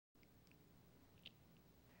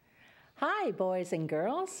Hi, boys and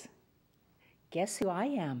girls. Guess who I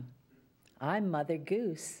am? I'm Mother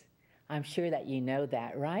Goose. I'm sure that you know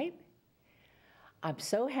that, right? I'm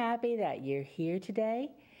so happy that you're here today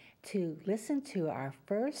to listen to our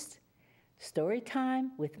first story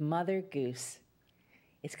time with Mother Goose.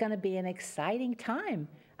 It's going to be an exciting time.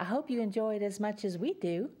 I hope you enjoy it as much as we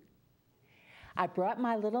do. I brought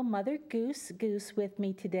my little Mother Goose with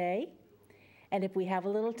me today. And if we have a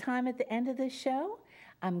little time at the end of the show,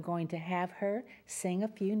 I'm going to have her sing a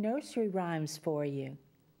few nursery rhymes for you.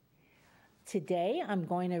 Today, I'm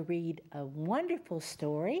going to read a wonderful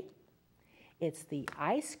story. It's The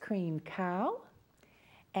Ice Cream Cow,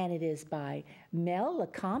 and it is by Mel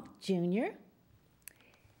LeCompte Jr.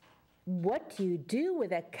 What do you do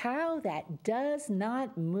with a cow that does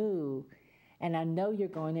not moo? And I know you're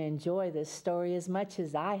going to enjoy this story as much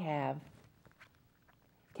as I have.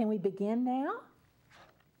 Can we begin now?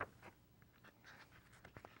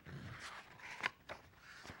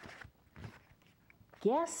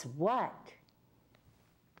 Guess what?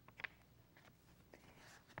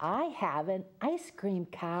 I have an ice cream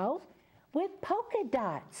cow with polka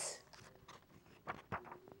dots.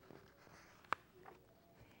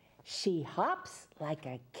 She hops like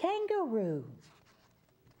a kangaroo.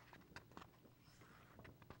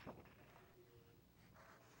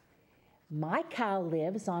 My cow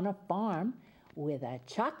lives on a farm with a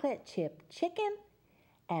chocolate chip chicken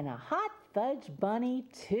and a hot fudge bunny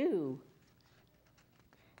too.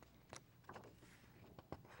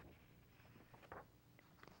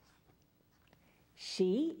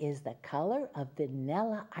 She is the color of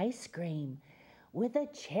vanilla ice cream with a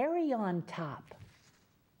cherry on top.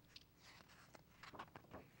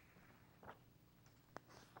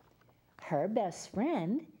 Her best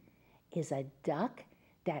friend is a duck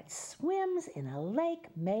that swims in a lake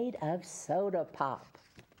made of soda pop.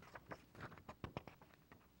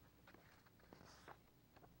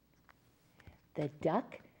 The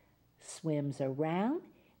duck swims around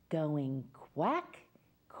going quack,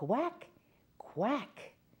 quack,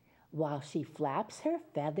 quack, while she flaps her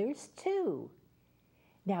feathers too.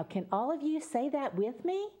 Now, can all of you say that with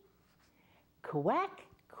me? Quack,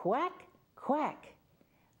 quack, quack.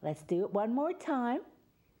 Let's do it one more time.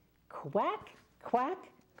 Quack, quack,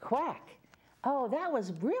 quack. Oh, that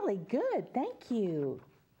was really good. Thank you.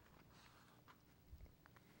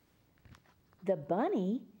 The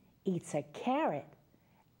bunny eats a carrot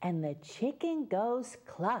and the chicken goes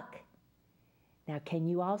cluck. Now, can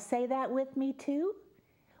you all say that with me too?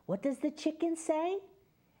 What does the chicken say?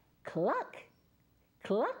 Cluck,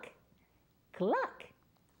 cluck, cluck.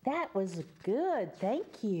 That was good.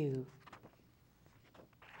 Thank you.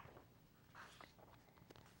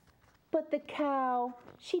 But the cow,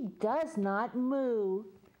 she does not moo.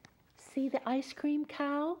 See the ice cream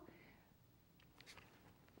cow?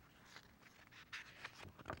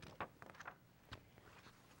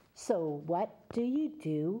 So what do you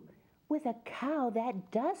do with a cow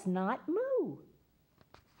that does not moo?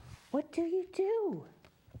 What do you do?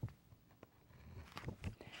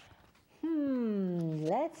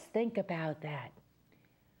 Let's think about that.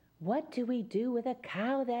 What do we do with a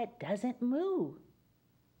cow that doesn't moo?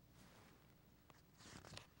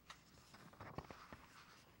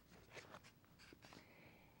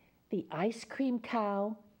 The ice cream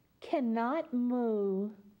cow cannot moo.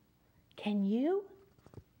 Can you?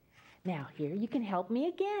 Now here you can help me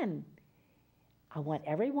again. I want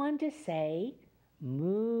everyone to say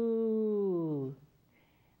moo.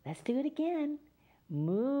 Let's do it again.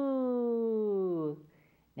 Moo.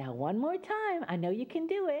 Now one more time. I know you can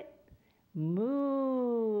do it.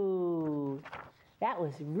 Moo. That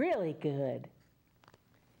was really good.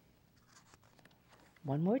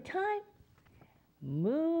 One more time.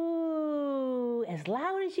 Moo. As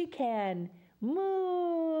loud as you can.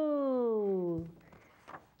 Moo.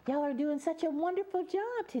 Y'all are doing such a wonderful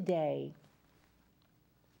job today.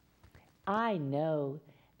 I know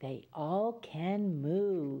they all can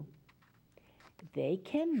moo. They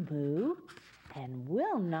can moo and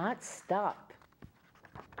will not stop.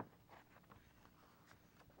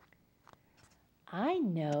 I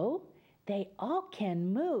know they all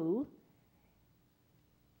can moo.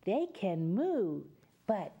 They can moo,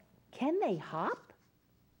 but can they hop?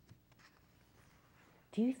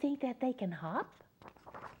 Do you think that they can hop?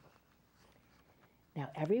 Now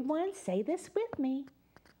everyone say this with me.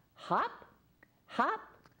 Hop, hop,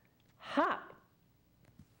 hop.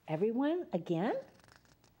 Everyone again.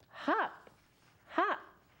 Hop, hop,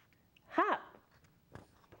 hop.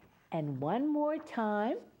 And one more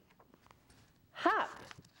time. Hop,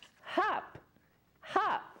 hop,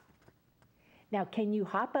 hop. Now can you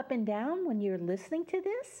hop up and down when you're listening to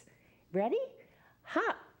this? Ready?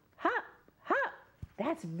 Hop, hop, hop.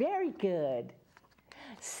 That's very good.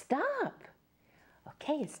 Stop.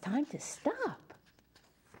 Okay, it's time to stop.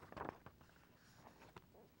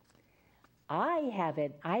 I have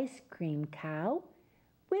an ice cream cow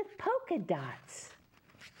with polka dots.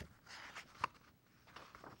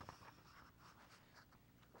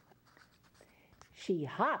 She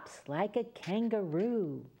hops like a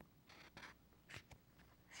kangaroo.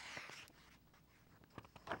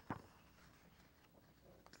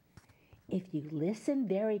 If you listen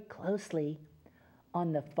very closely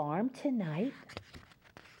on the farm tonight,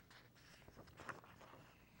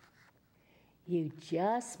 you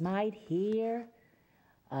just might hear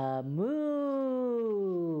a moo.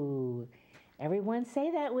 Everyone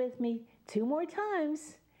say that with me 2 more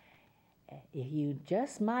times. You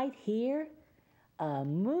just might hear a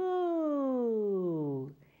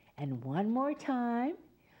moo. And 1 more time,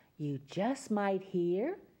 you just might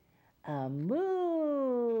hear a moo.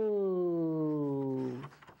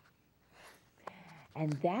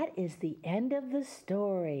 And that is the end of the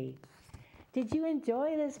story. Did you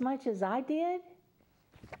enjoy it as much as I did?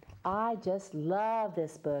 I just love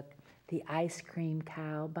this book, The Ice Cream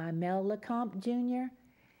Cow by Mel LeCompte Jr.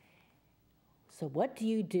 So what do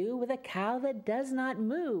you do with a cow that does not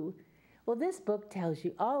moo? Well, this book tells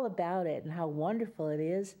you all about it and how wonderful it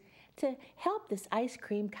is to help this ice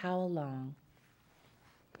cream cow along.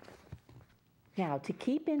 Now, to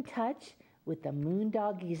keep in touch with the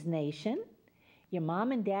Moondoggies Nation, your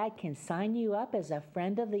mom and dad can sign you up as a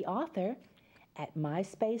friend of the author at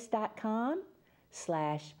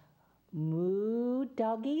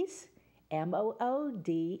myspace.com/moodoggies,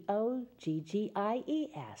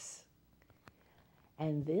 MOODOGGIES.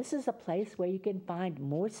 And this is a place where you can find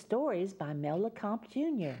more stories by Mel LeCompte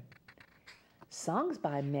Jr., songs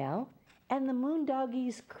by Mel, and the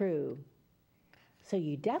Moondoggies crew. So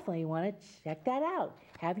you definitely want to check that out.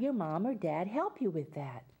 Have your mom or dad help you with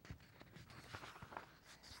that.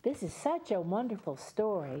 This is such a wonderful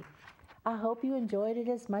story. I hope you enjoyed it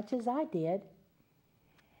as much as I did.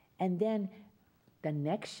 And then the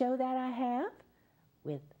next show that I have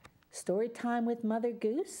with Story Time with Mother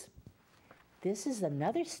Goose, this is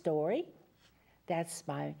another story that's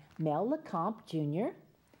by Mel LeCompte Jr.,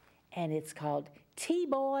 and it's called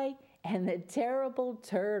T-Boy and the Terrible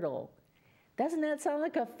Turtle. Doesn't that sound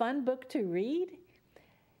like a fun book to read?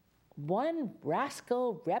 One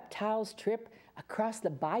rascal reptile's trip across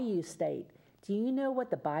the Bayou State. Do you know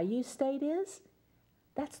what the Bayou State is?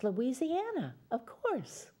 That's Louisiana, of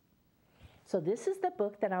course. So this is the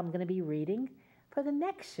book that I'm going to be reading for the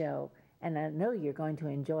next show, and I know you're going to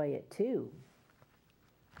enjoy it too.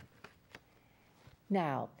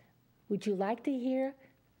 Now, would you like to hear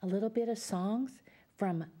a little bit of songs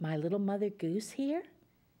from my little Mother Goose here?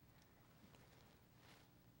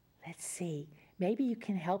 Let's see. Maybe you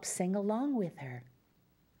can help sing along with her.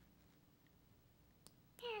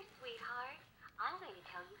 Here, sweetheart, I'm going to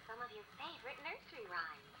tell you some of your favorite nursery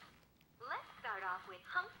rhymes. Let's start off with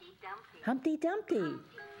Humpty Dumpty. Humpty Dumpty,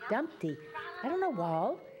 Dumpty, I don't know,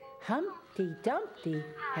 Wall. Humpty Dumpty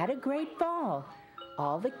had a great fall.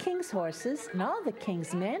 All the king's horses and all the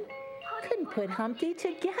king's men couldn't put Humpty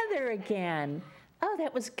together again. Oh,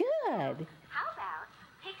 that was good. How about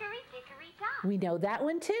Hickory Dickory Dock? We know that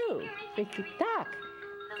one too. Hickory Dock.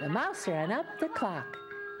 The mouse ran up the clock.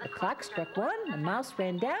 The clock struck 1, the mouse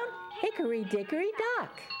ran down. Hickory Dickory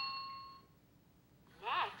Dock.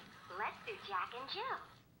 Next, let's do Jack and Jill.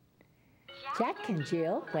 Jack and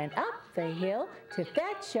Jill went up the hill to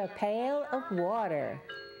fetch a pail of water.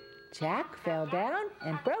 Jack fell down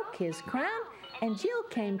and broke his crown, and Jill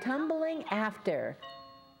came tumbling after.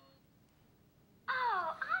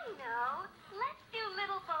 Oh, I know. Let's do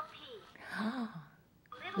Little Bo Peep.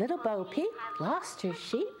 Little Bo Peep lost her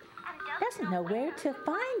sheep, doesn't know where to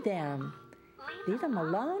find them. Leave them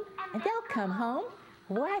alone, and they'll come home,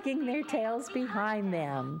 wagging their tails behind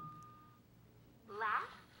them.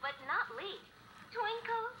 Last but not least,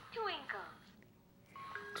 Twinkle, Twinkle.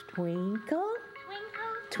 Twinkle,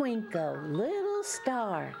 twinkle, little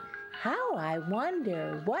star, how I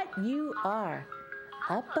wonder what you are.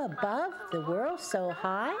 Up above the world so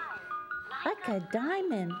high, like a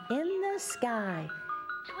diamond in the sky.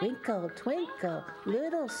 Twinkle, twinkle,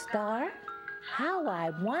 little star, how I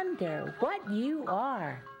wonder what you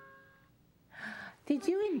are. Did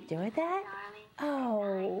you enjoy that?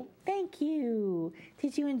 Oh, thank you.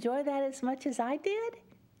 Did you enjoy that as much as I did?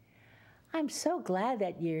 I'm so glad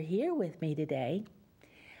that you're here with me today.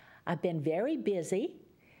 I've been very busy.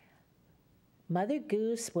 Mother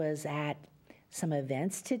Goose was at some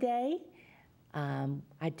events today.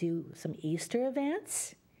 I do some Easter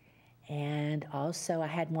events, and also I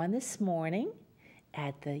had one this morning,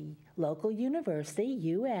 at the local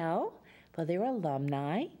university, UL, for their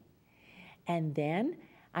alumni. And then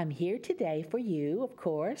I'm here today for you, of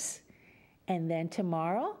course. And then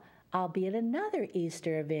tomorrow, I'll be at another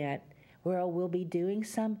Easter event where we'll be doing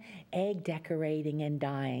some egg decorating and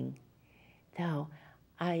dyeing. So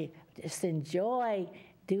I just enjoy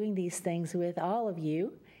doing these things with all of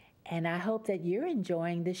you, and I hope that you're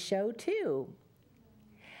enjoying this show too.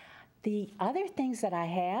 The other things that I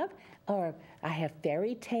have are I have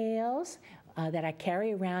fairy tales that I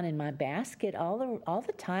carry around in my basket all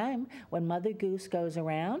the time when Mother Goose goes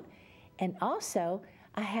around. And also,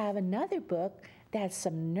 I have another book that's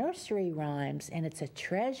some nursery rhymes, and it's a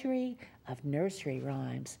treasury of nursery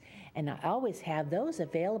rhymes. And I always have those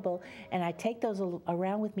available, and I take those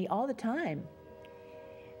around with me all the time.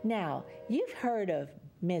 Now, you've heard of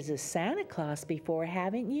Mrs. Santa Claus before,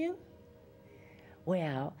 haven't you?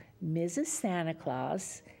 Well, Mrs. Santa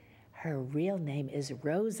Claus, her real name is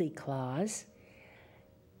Rosie Claus.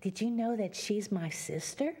 Did you know that she's my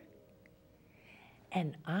sister?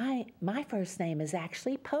 And my first name is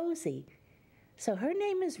actually Posy. So her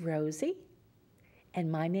name is Rosie,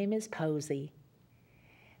 and my name is Posy.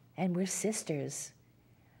 And we're sisters.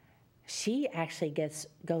 She actually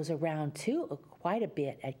goes around too quite a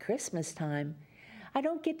bit at Christmas time. I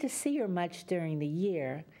don't get to see her much during the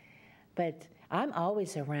year, but I'm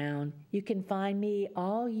always around. You can find me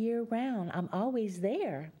all year round. I'm always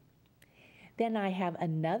there. Then I have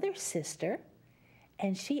another sister,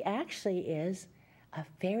 and she actually is a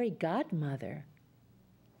fairy godmother.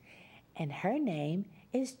 And her name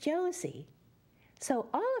is Josie. So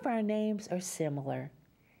all of our names are similar.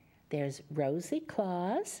 There's Rosie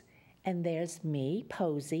Claus, and there's me,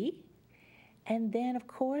 Posy. And then, of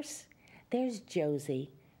course, there's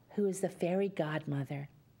Josie, who is the fairy godmother.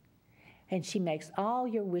 And she makes all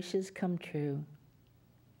your wishes come true.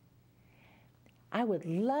 I would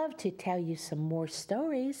love to tell you some more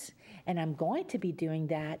stories, and I'm going to be doing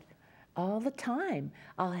that all the time.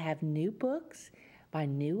 I'll have new books by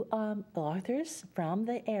new authors from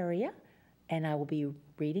the area, and I will be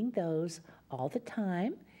reading those all the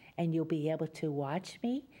time, and you'll be able to watch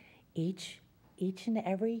me each and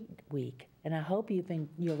every week. And I hope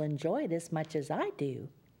you'll enjoy it as much as I do.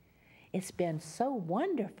 It's been so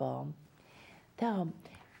wonderful.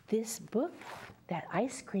 This book, that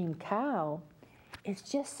Ice Cream Cow, is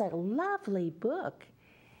just a lovely book,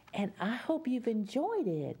 and I hope you've enjoyed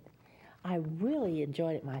it. I really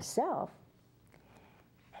enjoyed it myself.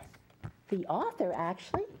 The author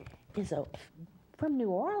actually is from New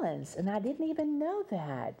Orleans, and I didn't even know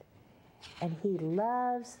that. And he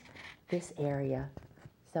loves this area.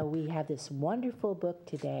 So we have this wonderful book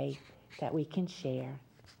today that we can share.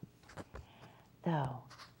 Okay.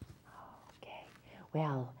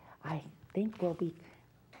 Well, I think we'll be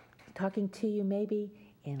talking to you maybe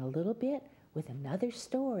in a little bit with another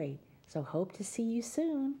story. So hope to see you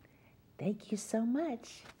soon. Thank you so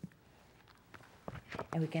much.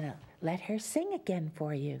 And we're going to let her sing again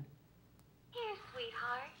for you. Here,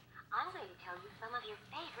 sweetheart, I'm going to tell you some of your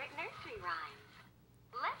favorite nursery rhymes.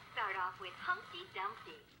 Let's start off with Humpty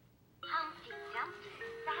Dumpty. Humpty Dumpty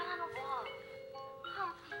sat on a wall.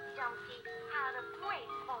 Humpty Dumpty had a great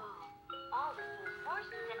fall. All the king's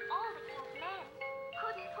horses and all the king's men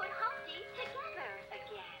couldn't put Humpty together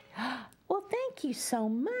again. Well, thank you so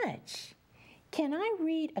much. Can I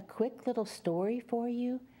read a quick little story for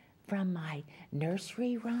you from my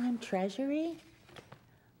nursery rhyme treasury?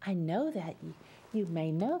 I know that you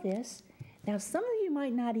may know this. Now, some of you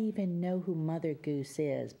might not even know who Mother Goose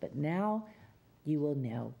is, but now you will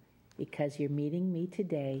know because you're meeting me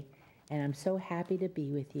today, and I'm so happy to be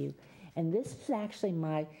with you. And this is actually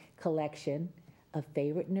my collection of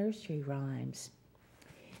favorite nursery rhymes.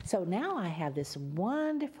 So now I have this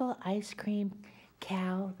wonderful Ice Cream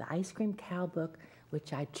Cow, the Ice Cream Cow book,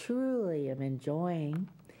 which I truly am enjoying.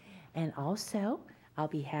 And also, I'll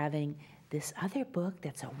be having this other book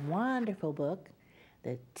that's a wonderful book,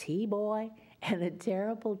 The Tea-Boy and the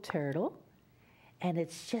Terrible Turtle. And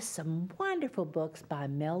it's just some wonderful books by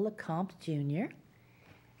Mel LeCompte Jr.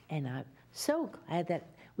 And I'm so glad that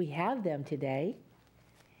we have them today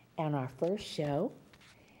on our first show.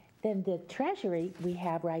 Then the treasury we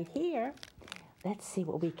have right here. Let's see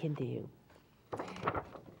what we can do.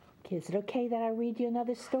 Is it okay that I read you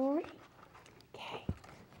another story? Okay.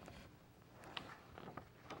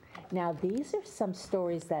 Now, these are some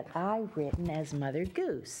stories that I've written as Mother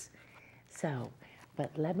Goose.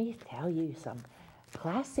 But let me tell you some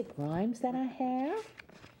classic rhymes that I have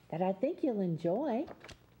that I think you'll enjoy.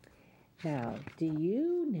 Now, do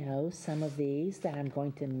you know some of these that I'm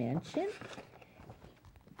going to mention?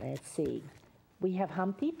 Let's see. We have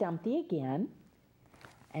Humpty Dumpty again.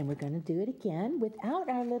 And we're going to do it again without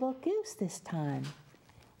our little goose this time.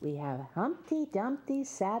 We have Humpty Dumpty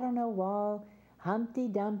sat on a wall. Humpty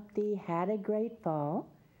Dumpty had a great fall.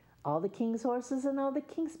 All the king's horses and all the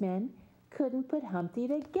king's men couldn't put Humpty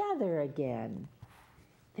together again.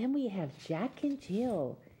 Then we have Jack and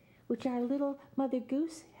Jill, which our little Mother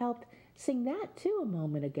Goose helped sing that too a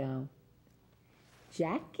moment ago.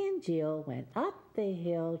 Jack and Jill went up the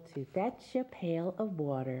hill to fetch a pail of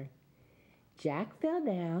water. Jack fell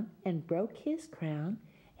down and broke his crown,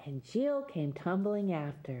 and Jill came tumbling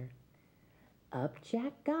after. Up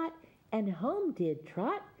Jack got, and home did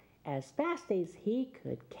trot, as fast as he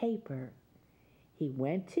could caper. He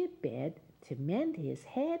went to bed to mend his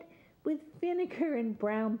head with vinegar and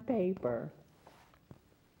brown paper.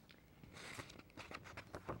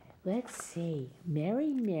 Let's see.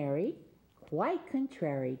 Mary, Mary, quite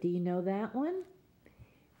contrary. Do you know that one?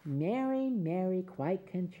 Mary, Mary, quite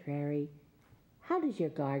contrary. How does your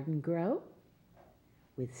garden grow?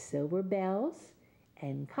 With silver bells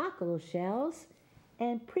and cockle shells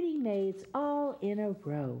and pretty maids all in a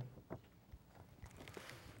row.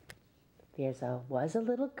 Was a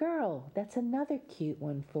little girl. That's another cute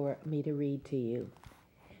one for me to read to you.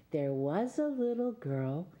 There was a little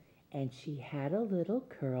girl, and she had a little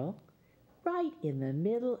curl right in the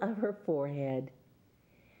middle of her forehead.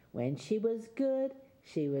 When she was good,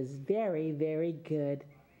 she was very, very good.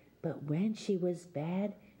 But when she was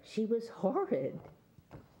bad, she was horrid.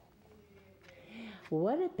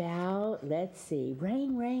 What about, let's see,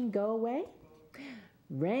 rain, rain, go away?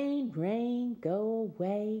 Rain, rain, go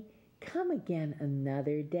away. Come again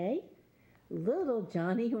another day. Little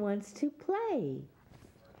Johnny wants to play.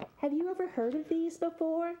 Have you ever heard of these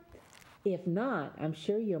before? If not, I'm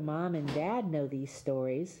sure your mom and dad know these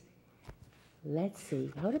stories. Let's see,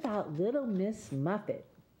 what about Little Miss Muffet?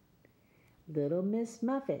 Little Miss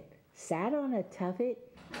Muffet sat on a tuffet,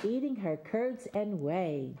 eating her curds and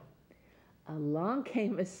whey. Along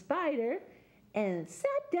came a spider and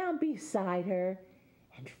sat down beside her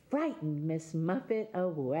and frightened Miss Muffet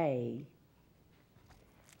away.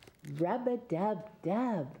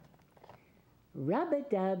 Rub-a-dub-dub,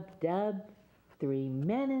 rub-a-dub-dub, 3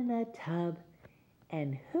 men in a tub,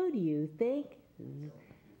 and who do you think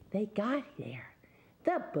they got there?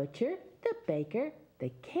 The butcher, the baker,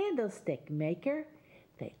 the candlestick maker.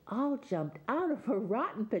 They all jumped out of a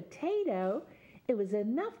rotten potato. It was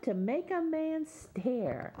enough to make a man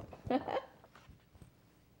stare.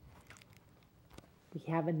 We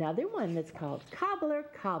have another one that's called Cobbler,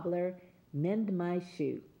 Cobbler, Mend My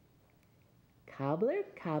Shoe. Cobbler,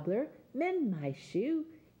 cobbler, mend my shoe.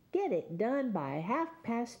 Get it done by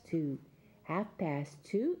 2:30.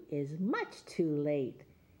 2:30 is much too late.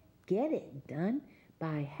 Get it done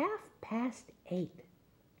by 8:30.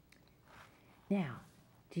 Now,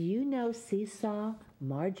 do you know Seesaw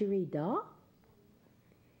Margery Daw?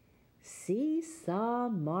 Seesaw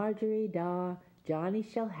Margery Daw, Johnny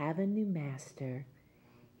shall have a new master.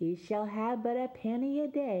 He shall have but a penny a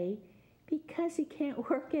day, because he can't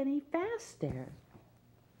work any faster.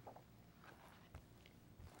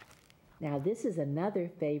 Now this is another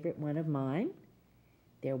favorite one of mine.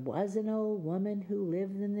 There was an old woman who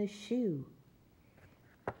lived in the shoe.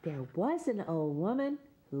 There was an old woman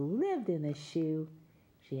who lived in the shoe.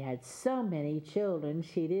 She had so many children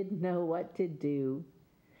she didn't know what to do.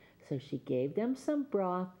 So she gave them some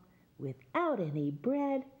broth without any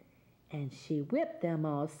bread, and she whipped them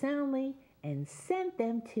all soundly and sent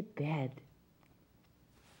them to bed.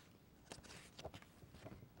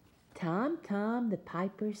 Tom, Tom, the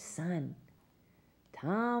piper's son.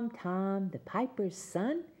 Tom, Tom, the piper's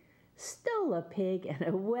son, stole a pig and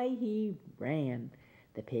away he ran.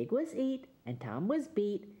 The pig was eat and Tom was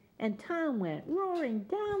beat, and Tom went roaring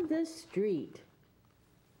down the street.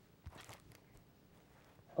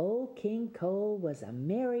 Old King Cole was a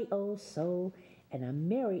merry old soul, and a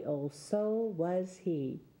merry old soul was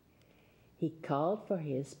he. He called for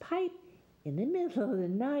his pipe in the middle of the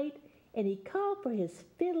night, and he called for his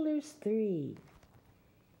fiddlers 3.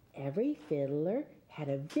 Every fiddler had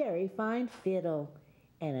a very fine fiddle,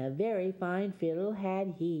 and a very fine fiddle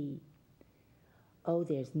had he. Oh,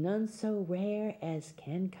 there's none so rare as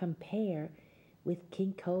can compare with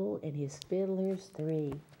King Cole and his fiddlers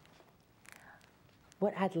 3.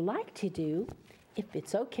 What I'd like to do, if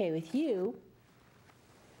it's okay with you,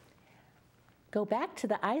 go back to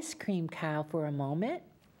the ice cream cow for a moment.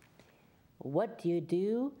 What do you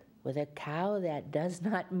do with a cow that does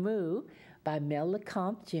not moo by Mel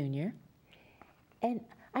LeCompte Jr. And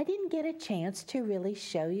I didn't get a chance to really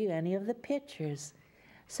show you any of the pictures.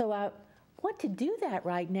 So I want to do that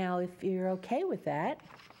right now if you're okay with that.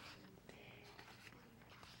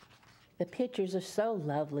 The pictures are so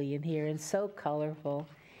lovely in here and so colorful.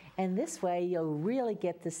 And this way you'll really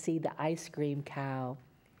get to see the ice cream cow.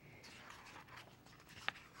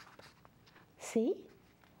 See?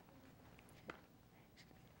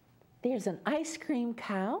 There's an ice cream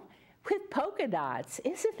cow with polka dots.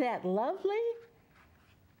 Isn't that lovely?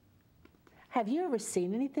 Have you ever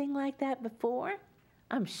seen anything like that before?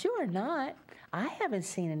 I'm sure not. I haven't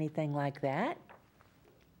seen anything like that.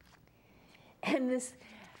 And this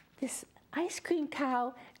ice cream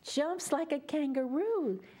cow jumps like a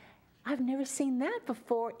kangaroo. I've never seen that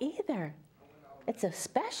before either. It's a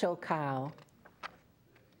special cow.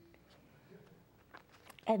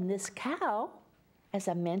 And this cow, as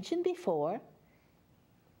I mentioned before,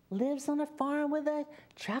 lives on a farm with a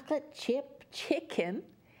chocolate chip chicken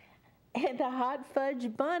and a hot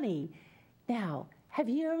fudge bunny. Now, have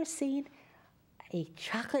you ever seen a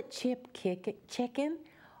chocolate chip chicken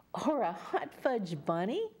or a hot fudge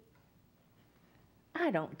bunny? I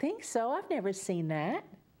don't think so. I've never seen that.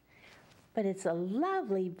 But it's a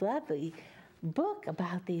lovely, lovely book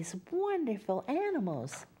about these wonderful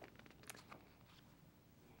animals.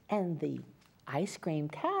 And the ice cream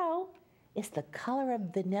cow is the color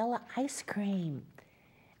of vanilla ice cream.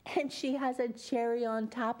 And she has a cherry on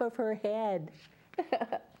top of her head.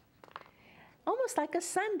 Almost like a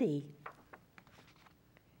sundae.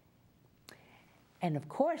 And of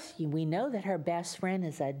course, we know that her best friend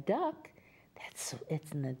is a duck.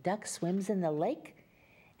 And the duck swims in the lake,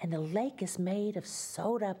 and the lake is made of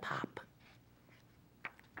soda pop.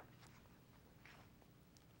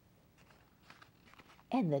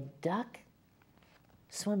 And the duck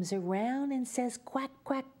swims around and says quack,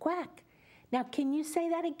 quack, quack. Now, can you say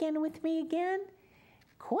that again with me again?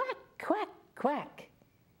 Quack, quack, quack.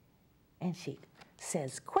 And she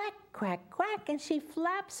says quack, quack, quack, and she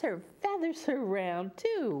flaps her feathers around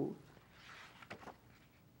too.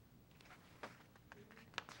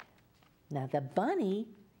 Now, the bunny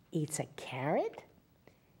eats a carrot,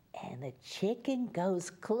 and the chicken goes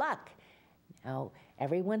cluck. Now,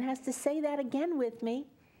 everyone has to say that again with me.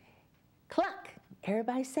 Cluck.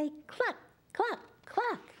 Everybody say cluck, cluck,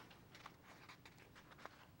 cluck.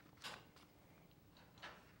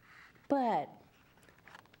 But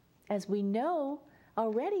as we know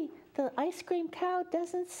already, the ice cream cow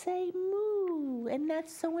doesn't say moo, and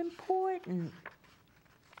that's so important.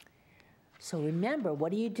 So remember,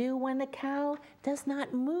 what do you do when the cow does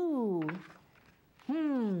not moo?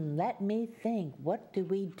 Let me think. What do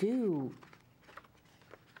we do?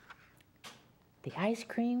 The ice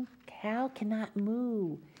cream cow cannot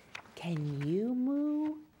moo. Can you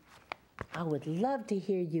moo? I would love to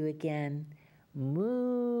hear you again.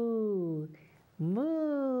 Moo,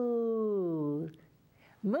 moo,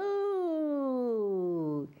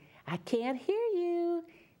 moo. I can't hear you.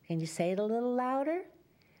 Can you say it a little louder?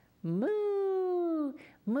 Moo,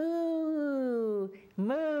 moo,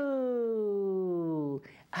 moo.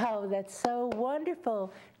 Oh, that's so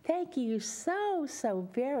wonderful. Thank you so, so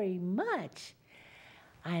very much.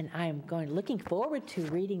 And I'm looking forward to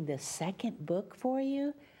reading the second book for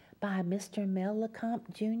you by Mr. Mel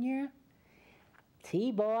LeCompte Jr.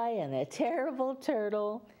 T-Boy and the Terrible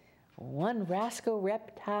Turtle. One rascal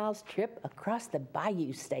reptile's trip across the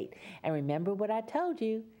Bayou State. And remember what I told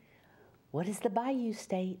you. What is the Bayou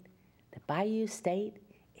State? The Bayou State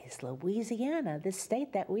is Louisiana, the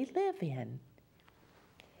state that we live in.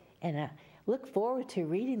 And I look forward to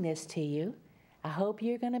reading this to you. I hope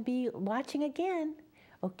you're going to be watching again,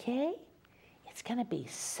 okay? It's going to be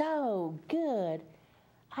so good.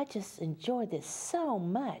 I just enjoyed this so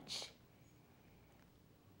much.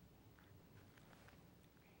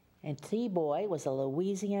 And T-Boy was a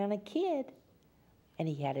Louisiana kid, and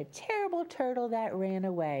he had a terrible turtle that ran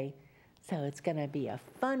away. So it's going to be a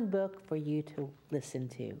fun book for you to listen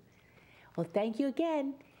to. Well, thank you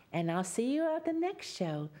again, and I'll see you at the next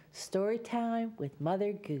show, Story Time with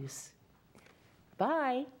Mother Goose.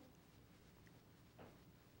 Bye.